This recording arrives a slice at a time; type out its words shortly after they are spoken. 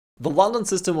The London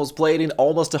system was played in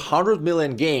almost 100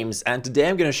 million games, and today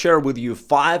I'm gonna share with you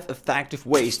 5 effective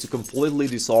ways to completely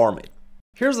disarm it.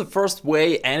 Here's the first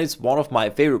way, and it's one of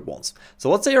my favorite ones. So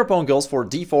let's say your opponent goes for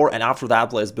d4 and after that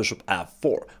plays bishop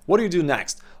f4. What do you do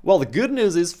next? Well, the good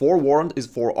news is forewarned is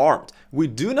forearmed. We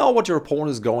do know what your opponent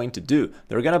is going to do.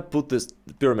 They're gonna put this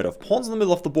pyramid of pawns in the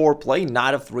middle of the board, play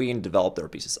knight f3 and develop their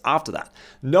pieces after that.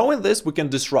 Knowing this, we can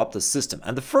disrupt the system,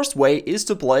 and the first way is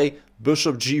to play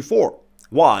bishop g4.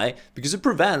 Why? Because it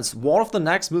prevents one of the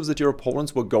next moves that your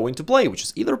opponents were going to play, which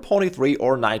is either pawn e3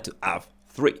 or knight to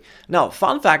f3. Now,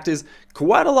 fun fact is,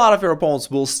 quite a lot of your opponents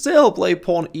will still play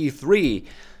pawn e3,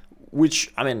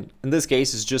 which, I mean, in this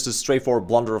case is just a straightforward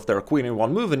blunder of their queen in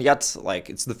one move, and yet, like,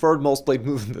 it's the third most played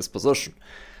move in this position.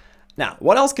 Now,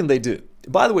 what else can they do?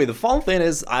 By the way, the fun thing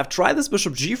is, I've tried this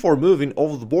bishop g4 move in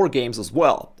over the board games as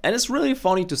well, and it's really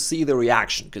funny to see the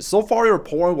reaction, because so far your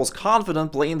opponent was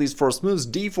confident playing these first moves,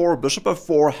 d4, bishop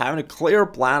f4, having a clear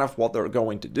plan of what they're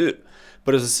going to do.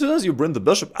 But as soon as you bring the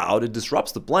bishop out, it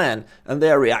disrupts the plan, and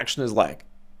their reaction is like,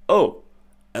 oh,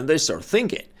 and they start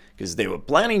thinking, because they were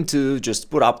planning to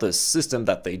just put up this system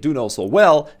that they do know so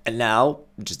well, and now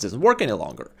it just doesn't work any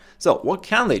longer. So what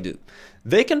can they do?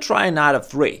 They can try knight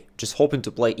f3, just hoping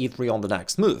to play e3 on the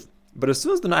next move. But as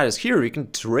soon as the knight is here, you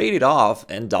can trade it off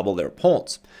and double their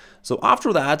pawns. So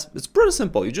after that, it's pretty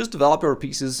simple. You just develop your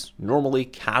pieces normally,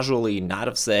 casually, knight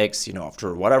f6, you know,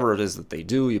 after whatever it is that they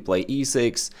do, you play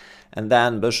e6, and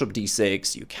then bishop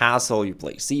d6, you castle, you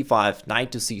play c5,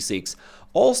 knight to c6,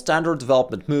 all standard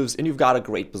development moves, and you've got a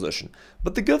great position.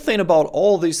 But the good thing about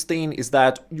all this thing is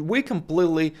that we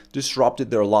completely disrupted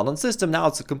their London system. Now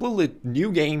it's a completely new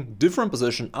game, different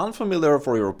position, unfamiliar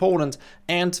for your opponent,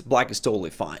 and black is totally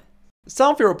fine.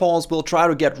 Some of your opponents will try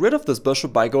to get rid of this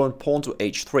bishop by going pawn to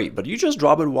h3, but you just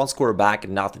drop it one square back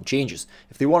and nothing changes.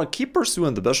 If they want to keep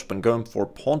pursuing the bishop and going for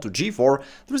pawn to g4,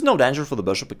 there's no danger for the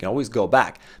bishop, it can always go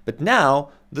back. But now,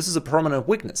 this is a permanent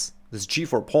weakness, this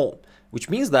g4 pawn, which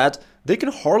means that they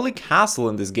can hardly castle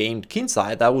in this game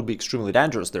kingside. That would be extremely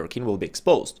dangerous, their king will be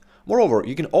exposed. Moreover,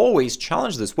 you can always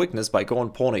challenge this weakness by going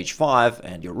pawn h5,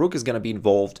 and your rook is going to be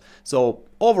involved. So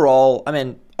overall, I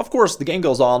mean, of course the game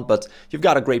goes on, but you've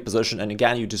got a great position, and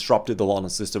again you disrupted the London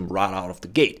system right out of the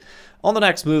gate. On the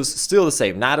next moves, still the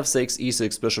same, knight f6,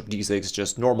 e6, bishop d6,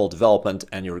 just normal development,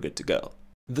 and you're good to go.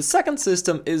 The second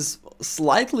system is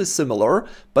slightly similar,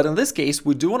 but in this case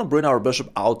we do want to bring our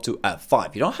bishop out to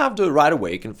f5. You don't have to do it right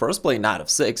away, you can first play knight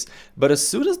f6, but as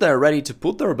soon as they're ready to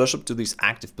put their bishop to this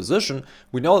active position,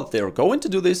 we know that they're going to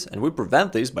do this, and we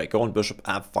prevent this by going bishop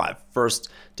f5 first,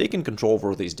 taking control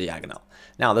over this diagonal.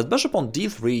 Now, that bishop on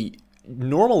d3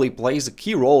 normally plays a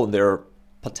key role in their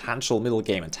potential middle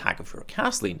game attack if you're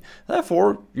castling,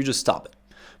 therefore you just stop it.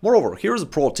 Moreover, here's a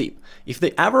pro tip. If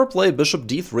they ever play bishop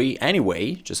d3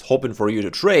 anyway, just hoping for you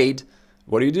to trade,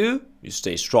 what do? You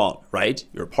stay strong, right?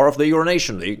 You're part of the Igor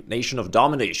nation, the nation of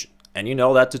domination, and you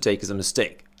know that to take is a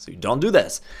mistake, so you don't do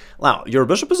this. Now, your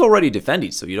bishop is already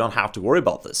defended, so you don't have to worry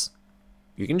about this.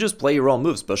 You can just play your own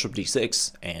moves, bishop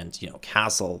d6, and, you know,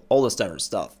 castle, all the standard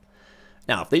stuff.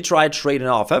 Now, if they try trading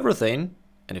off everything,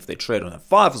 and if they trade on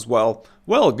f5 as well,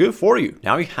 good for you.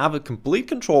 Now you have a complete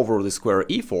control over the square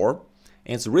e4,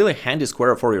 and it's a really handy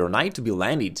square for your knight to be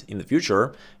landed in the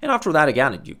future. And after that,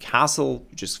 again, you castle,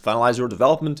 you just finalize your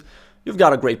development, you've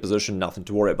got a great position, nothing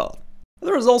to worry about.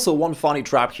 There is also one funny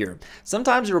trap here.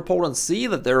 Sometimes your opponents see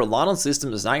that their London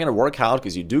system is not going to work out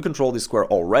because you do control this square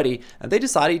already, and they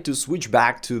decided to switch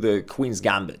back to the Queen's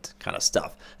Gambit kind of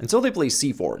stuff. Until they play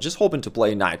c4, just hoping to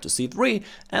play knight to c3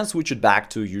 and switch it back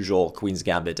to usual Queen's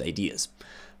Gambit ideas.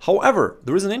 However,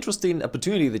 there is an interesting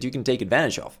opportunity that you can take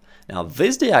advantage of. Now,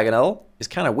 this diagonal is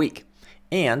kind of weak,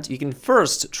 and you can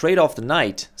first trade off the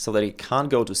knight so that it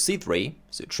can't go to c3,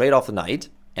 so you trade off the knight,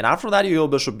 and after that you go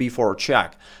bishop b4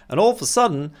 check, and all of a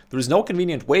sudden there is no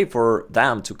convenient way for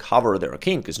them to cover their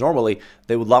king, because normally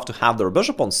they would love to have their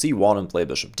bishop on c1 and play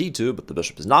bishop d2, but the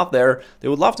bishop is not there. They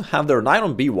would love to have their knight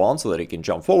on b1 so that it can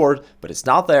jump forward, but it's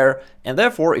not there, and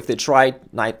therefore if they try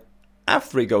knight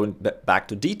f3 going back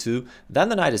to d2, then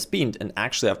the knight is pinned, and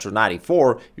actually after knight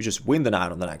e4, you just win the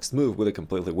knight on the next move with a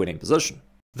completely winning position.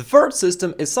 The third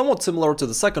system is somewhat similar to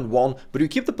the second one, but you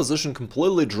keep the position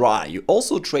completely dry. You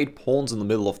also trade pawns in the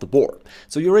middle of the board.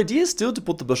 So your idea is still to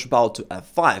put the bishop out to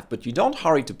f5, but you don't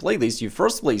hurry to play this. You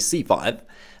first play c5.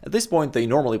 At this point, they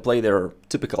normally play their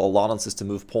typical London system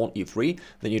move pawn e3.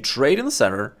 Then you trade in the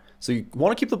center. So you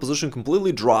want to keep the position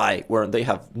completely dry, where they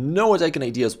have no attacking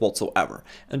ideas whatsoever.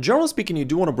 And generally speaking, you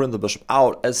do want to bring the bishop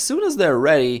out as soon as they're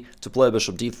ready to play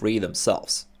bishop d3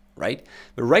 themselves, right?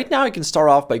 But right now you can start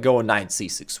off by going knight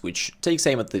c6, which takes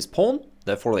aim at this pawn,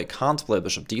 Therefore, they can't play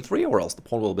bishop d3 or else the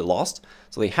pawn will be lost.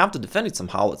 So they have to defend it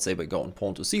somehow, let's say by going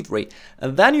pawn to c3.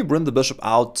 And then you bring the bishop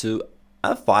out to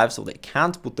f5 so they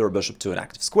can't put their bishop to an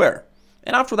active square.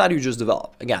 And after that, you just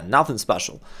develop. Again, nothing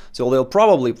special. So they'll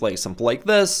probably play something like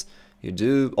this. You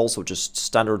do also just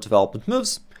standard development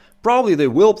moves. Probably they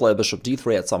will play bishop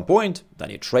d3 at some point, then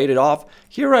you trade it off.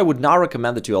 Here I would not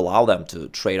recommend that you allow them to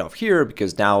trade off here,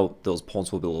 because now those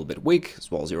pawns will be a little bit weak, as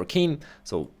well as your king.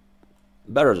 So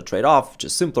better to trade off,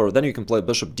 just simpler. Then you can play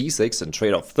bishop d6 and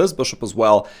trade off this bishop as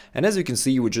well. And as you can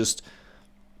see, you would just,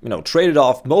 traded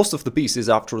off most of the pieces.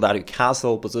 After that, your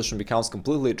castle position becomes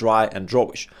completely dry and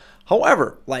drawish.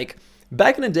 However,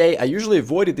 back in the day, I usually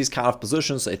avoided these kind of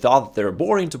positions. I thought that they're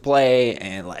boring to play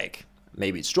and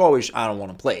maybe it's drawish, I don't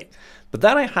want to play it. But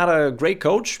then I had a great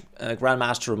coach,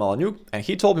 Grandmaster Melanyuk, and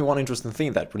he told me one interesting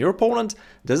thing, that when your opponent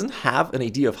doesn't have an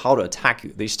idea of how to attack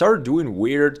you, they start doing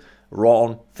weird,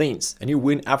 wrong things, and you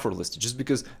win effortlessly just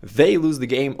because they lose the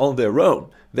game on their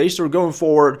own. They start going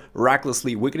forward,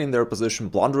 recklessly weakening their position,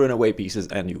 blundering away pieces,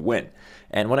 and you win.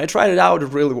 And when I tried it out, it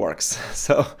really works.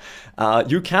 So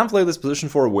you can play this position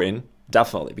for a win.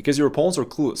 Definitely, because your opponents are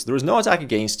clueless. There is no attack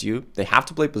against you. They have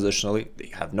to play positionally. They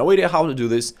have no idea how to do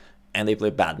this, and they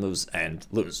play bad moves and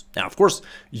lose. Now, of course,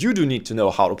 you do need to know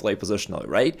how to play positionally,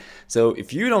 right? So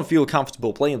if you don't feel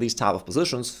comfortable playing these type of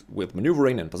positions with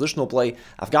maneuvering and positional play,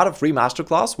 I've got a free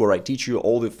masterclass where I teach you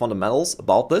all the fundamentals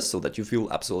about this so that you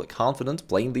feel absolutely confident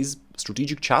playing these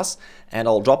strategic chess, and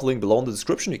I'll drop a link below in the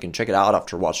description. You can check it out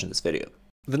after watching this video.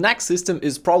 The next system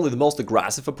is probably the most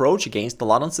aggressive approach against the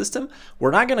London system.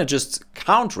 We're not going to just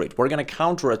counter it, we're going to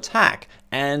counter-attack,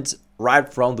 and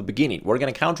right from the beginning. We're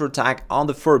going to counter-attack on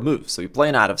the third move. So you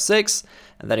play knight f6,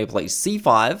 and then you play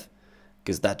c5,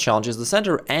 because that challenges the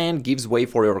center and gives way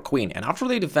for your queen. And after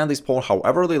they defend this pawn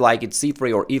however they like it,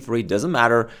 c3 or e3, doesn't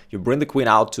matter, you bring the queen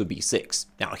out to b6.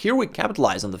 Now here we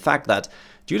capitalize on the fact that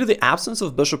due to the absence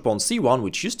of bishop on c1,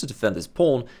 which used to defend this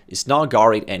pawn, is not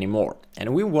guarded anymore.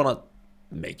 And we want to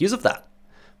make use of that.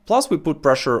 Plus we put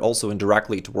pressure also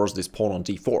indirectly towards this pawn on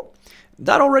d4.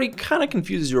 That already kind of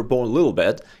confuses your opponent a little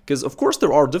bit, because of course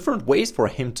there are different ways for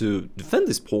him to defend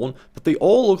this pawn, but they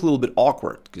all look a little bit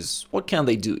awkward, because what can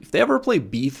they do? If they ever play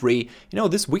b3,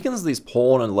 this weakens this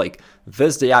pawn and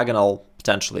this diagonal,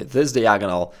 potentially this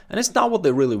diagonal, and it's not what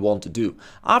they really want to do.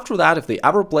 After that, if they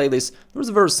ever play this, there's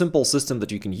a very simple system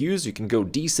that you can use. You can go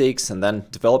d6 and then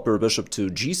develop your bishop to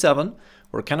g7.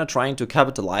 We're kind of trying to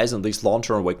capitalize on these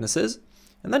long-term weaknesses.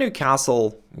 And then you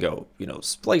castle, go,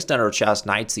 play standard chess,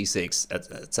 knight c6,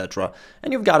 etc.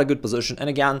 And you've got a good position. And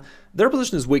again, their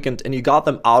position is weakened and you got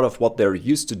them out of what they're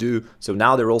used to do. So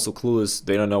now they're also clueless,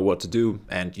 they don't know what to do,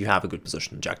 and you have a good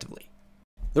position objectively.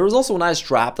 There is also a nice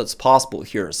trap that's possible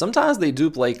here. Sometimes they do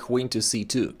play queen to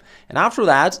c2. And after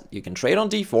that, you can trade on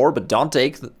d4, but don't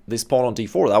take this pawn on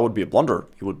d4. That would be a blunder.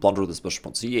 You would blunder this bishop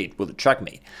on c8 with a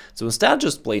checkmate. So instead,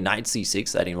 just play knight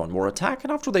c6, adding one more attack.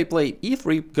 And after they play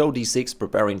e3, go d6,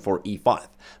 preparing for e5.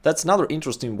 That's another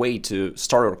interesting way to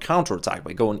start your counterattack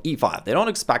by going e5. They don't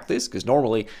expect this, because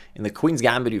normally in the queen's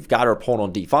gambit, you've got your pawn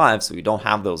on d5, so you don't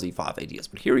have those e5 ideas.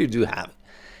 But here you do have it.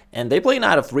 And they play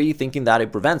knight f3 thinking that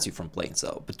it prevents you from playing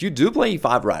so, but you do play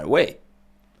e5 right away.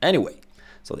 Anyway,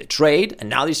 so they trade, and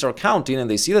now they start counting,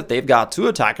 and they see that they've got two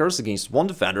attackers against one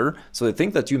defender, so they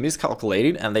think that you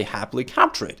miscalculated, and they happily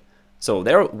capture it. So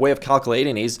their way of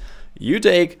calculating is, you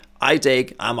take,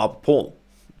 I'm up a pawn.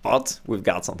 But we've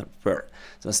got something prepared.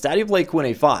 So instead you play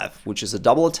queen a5, which is a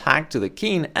double attack to the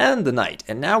king and the knight,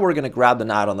 and now we're going to grab the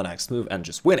knight on the next move and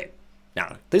just win it. Now,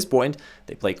 at this point,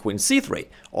 they play queen c3,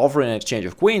 offering an exchange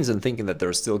of queens and thinking that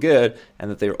they're still good,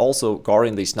 and that they're also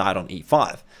guarding this knight on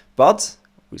e5. But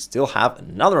we still have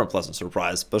another unpleasant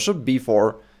surprise, bishop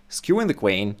b4, skewing the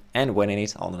queen and winning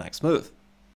it on the next move.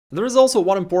 There is also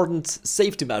one important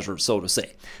safety measure, so to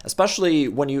say, especially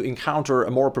when you encounter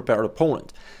a more prepared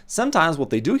opponent. Sometimes what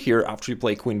they do here after you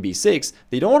play queen b6,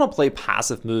 they don't want to play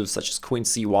passive moves such as queen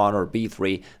c1 or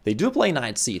b3, they do play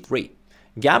knight c3.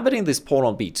 Gambiting this pawn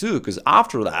on b2, because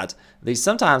after that, they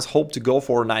sometimes hope to go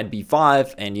for knight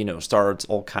b5 and, start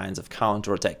all kinds of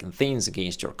counter-attacking things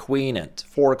against your queen and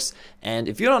forks. And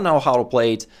if you don't know how to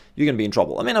play it, you're going to be in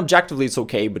trouble. I mean, objectively, it's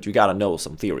okay, but you got to know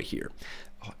some theory here.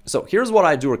 So here's what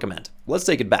I do recommend. Let's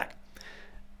take it back.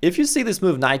 If you see this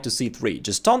move knight to c3,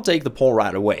 just don't take the pawn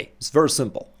right away. It's very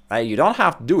simple, right? You don't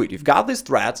have to do it. You've got this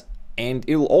threat, and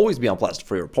it will always be unpleasant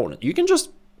for your opponent. You can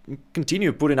just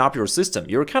continue putting up your system.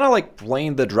 You're kind of like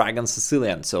playing the Dragon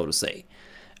Sicilian, so to say.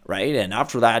 right? And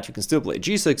after that, you can still play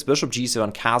g6, bishop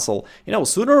g7, castle. You know,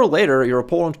 sooner or later, your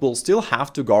opponent will still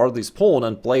have to guard this pawn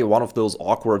and play one of those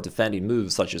awkward defending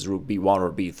moves, such as rook b1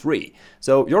 or b3.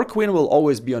 So your queen will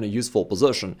always be in a useful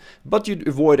position, but you'd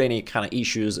avoid any kind of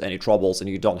issues, any troubles, and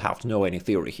you don't have to know any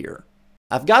theory here.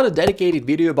 I've got a dedicated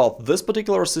video about this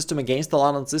particular system against the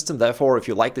London system, therefore if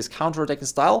you like this counterattacking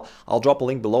style, I'll drop a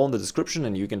link below in the description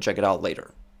and you can check it out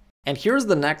later. And here's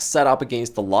the next setup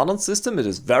against the London system. It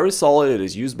is very solid, it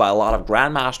is used by a lot of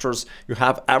grandmasters, you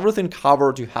have everything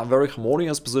covered, you have very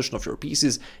harmonious position of your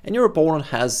pieces, and your opponent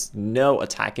has no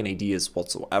attacking ideas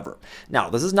whatsoever. Now,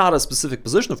 this is not a specific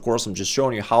position, of course, I'm just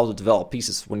showing you how to develop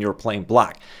pieces when you're playing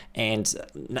black. And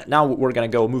now we're gonna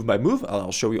go move by move,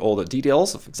 I'll show you all the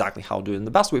details of exactly how to do it in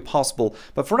the best way possible,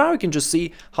 but for now you can just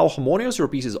see how harmonious your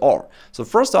pieces are. So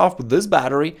first off, with this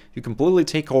battery, you completely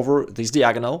take over this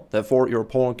diagonal, therefore your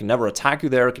opponent can never attack you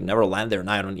there, can never land their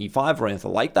knight on e5 or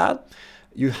anything like that.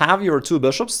 You have your two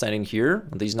bishops standing here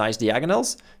on these nice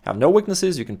diagonals, have no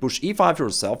weaknesses, you can push e5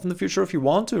 yourself in the future if you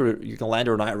want to, or you can land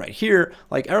your knight right here,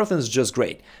 like everything's just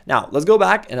great. Now, let's go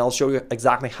back and I'll show you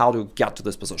exactly how to get to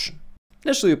this position.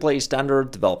 Initially you play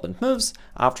standard development moves,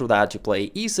 after that you play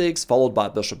e6 followed by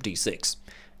bishop d6.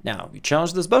 Now, you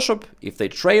challenge this bishop, if they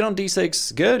trade on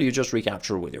d6, good, you just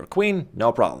recapture with your queen,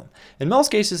 no problem. In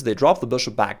most cases, they drop the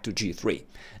bishop back to g3.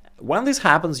 When this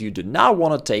happens, you do not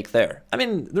want to take there. I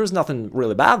mean, there's nothing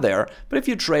really bad there, but if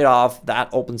you trade off, that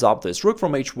opens up this rook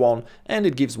from h1, and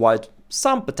it gives white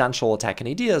some potential attacking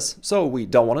ideas, so we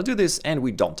don't want to do this, and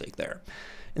we don't take there.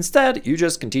 Instead, you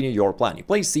just continue your plan. You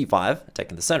play c5,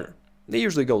 attacking the center. They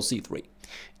usually go c3.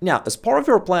 Now, as part of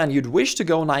your plan, you'd wish to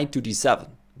go knight to d7.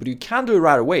 But you can't do it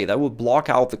right away, that would block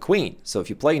out the queen. So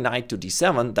if you play knight to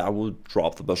d7, that would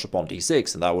drop the bishop on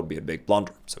d6, and that would be a big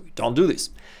blunder. So you don't do this.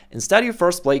 Instead, you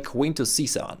first play queen to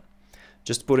c7,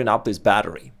 just putting up this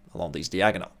battery along this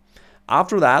diagonal.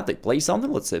 After that, they play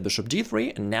something, let's say bishop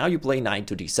d3, and now you play knight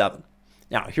to d7.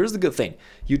 Now, here's the good thing.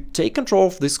 You take control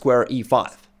of this square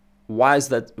e5. Why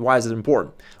is it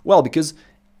important? Well, because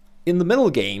in the middle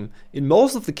game, in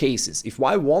most of the cases, if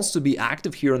white wants to be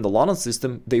active here in the London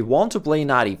system, they want to play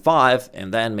knight e5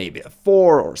 and then maybe f4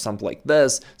 or something like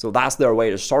this, so that's their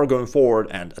way to start going forward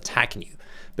and attacking you.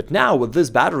 But now with this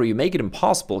battery, you make it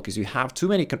impossible because you have too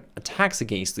many attacks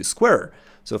against this square.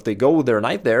 So if they go with their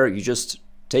knight there, you just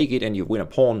take it and you win a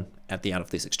pawn at the end of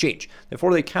this exchange.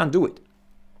 Therefore, they can't do it.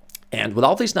 And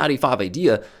without this knight e5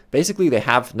 idea, basically they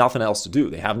have nothing else to do.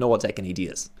 They have no attacking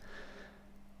ideas.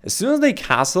 As soon as they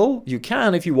castle, you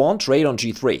can, if you want, trade on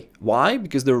g3. Why?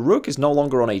 Because their rook is no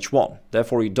longer on h1.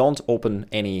 Therefore, you don't open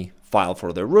any file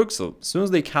for their rook. So as soon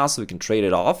as they castle, you can trade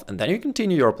it off. And then you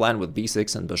continue your plan with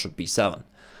b6 and bishop b7.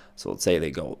 So let's say they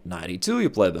go knight e2,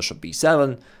 you play bishop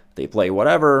b7. They play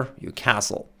whatever, you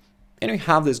castle. And you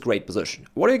have this great position.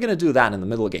 What are you going to do then in the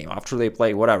middle game after they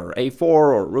play whatever, a4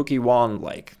 or rook e1,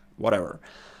 like whatever?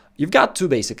 You've got two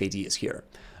basic ideas here.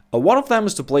 One of them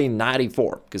is to play knight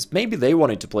e4, because maybe they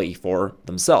wanted to play e4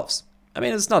 themselves. I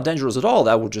mean, it's not dangerous at all,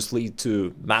 that would just lead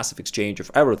to massive exchange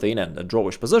of everything and a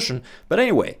drawish position, but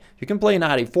anyway, you can play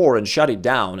knight e4 and shut it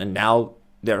down, and now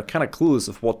they're kind of clueless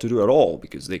of what to do at all,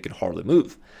 because they can hardly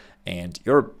move. And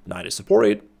your knight is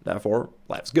supported, therefore,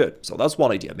 life's good. So that's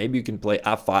one idea. Maybe you can play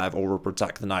f5 over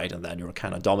protect the knight, and then you're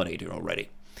kind of dominated already.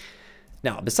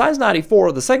 Now, besides knight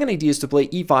e4, the second idea is to play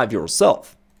e5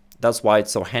 yourself. That's why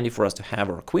it's so handy for us to have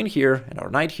our queen here and our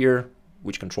knight here,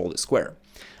 which control this square.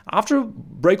 After you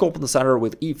break open the center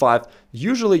with e5,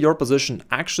 usually your position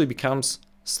actually becomes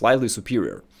slightly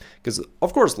superior. Because,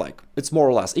 of course, like, it's more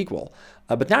or less equal.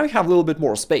 But now you have a little bit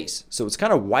more space. So it's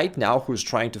kind of white now who's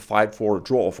trying to fight for a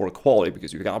draw, for equality,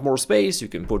 because you got more space, you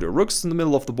can put your rooks in the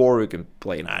middle of the board, you can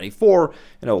play knight e4,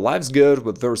 you know, life's good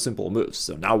with very simple moves.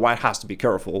 So now white has to be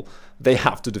careful. They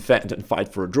have to defend and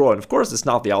fight for a draw. And of course, it's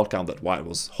not the outcome that white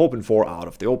was hoping for out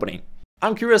of the opening.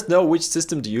 I'm curious to know which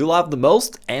system do you love the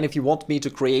most, and if you want me to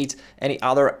create any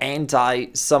other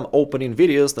anti-some opening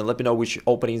videos, then let me know which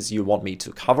openings you want me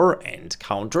to cover and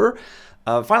counter.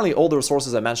 Finally, all the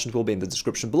resources I mentioned will be in the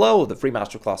description below. The free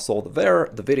masterclass over there,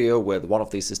 the video with one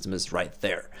of these systems is right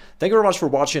there. Thank you very much for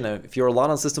watching, and if you're a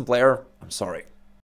London system player, I'm sorry.